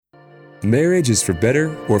Marriage is for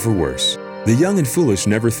better or for worse. The young and foolish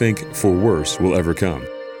never think for worse will ever come.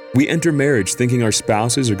 We enter marriage thinking our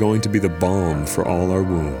spouses are going to be the balm for all our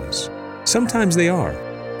wounds. Sometimes they are.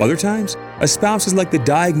 Other times, a spouse is like the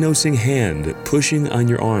diagnosing hand pushing on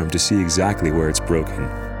your arm to see exactly where it's broken.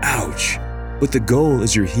 Ouch! But the goal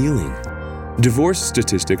is your healing. Divorce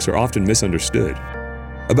statistics are often misunderstood.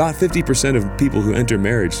 About 50% of people who enter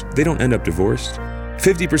marriage, they don't end up divorced.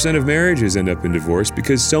 50% of marriages end up in divorce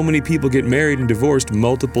because so many people get married and divorced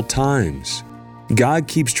multiple times. God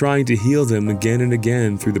keeps trying to heal them again and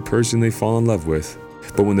again through the person they fall in love with,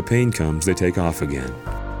 but when the pain comes, they take off again.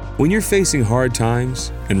 When you're facing hard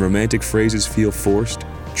times and romantic phrases feel forced,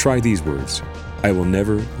 try these words: I will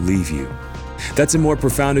never leave you. That's a more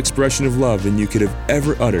profound expression of love than you could have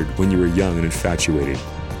ever uttered when you were young and infatuated.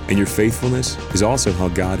 And your faithfulness is also how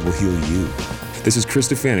God will heal you. This is Chris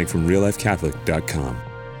Stefanick from RealLifeCatholic.com.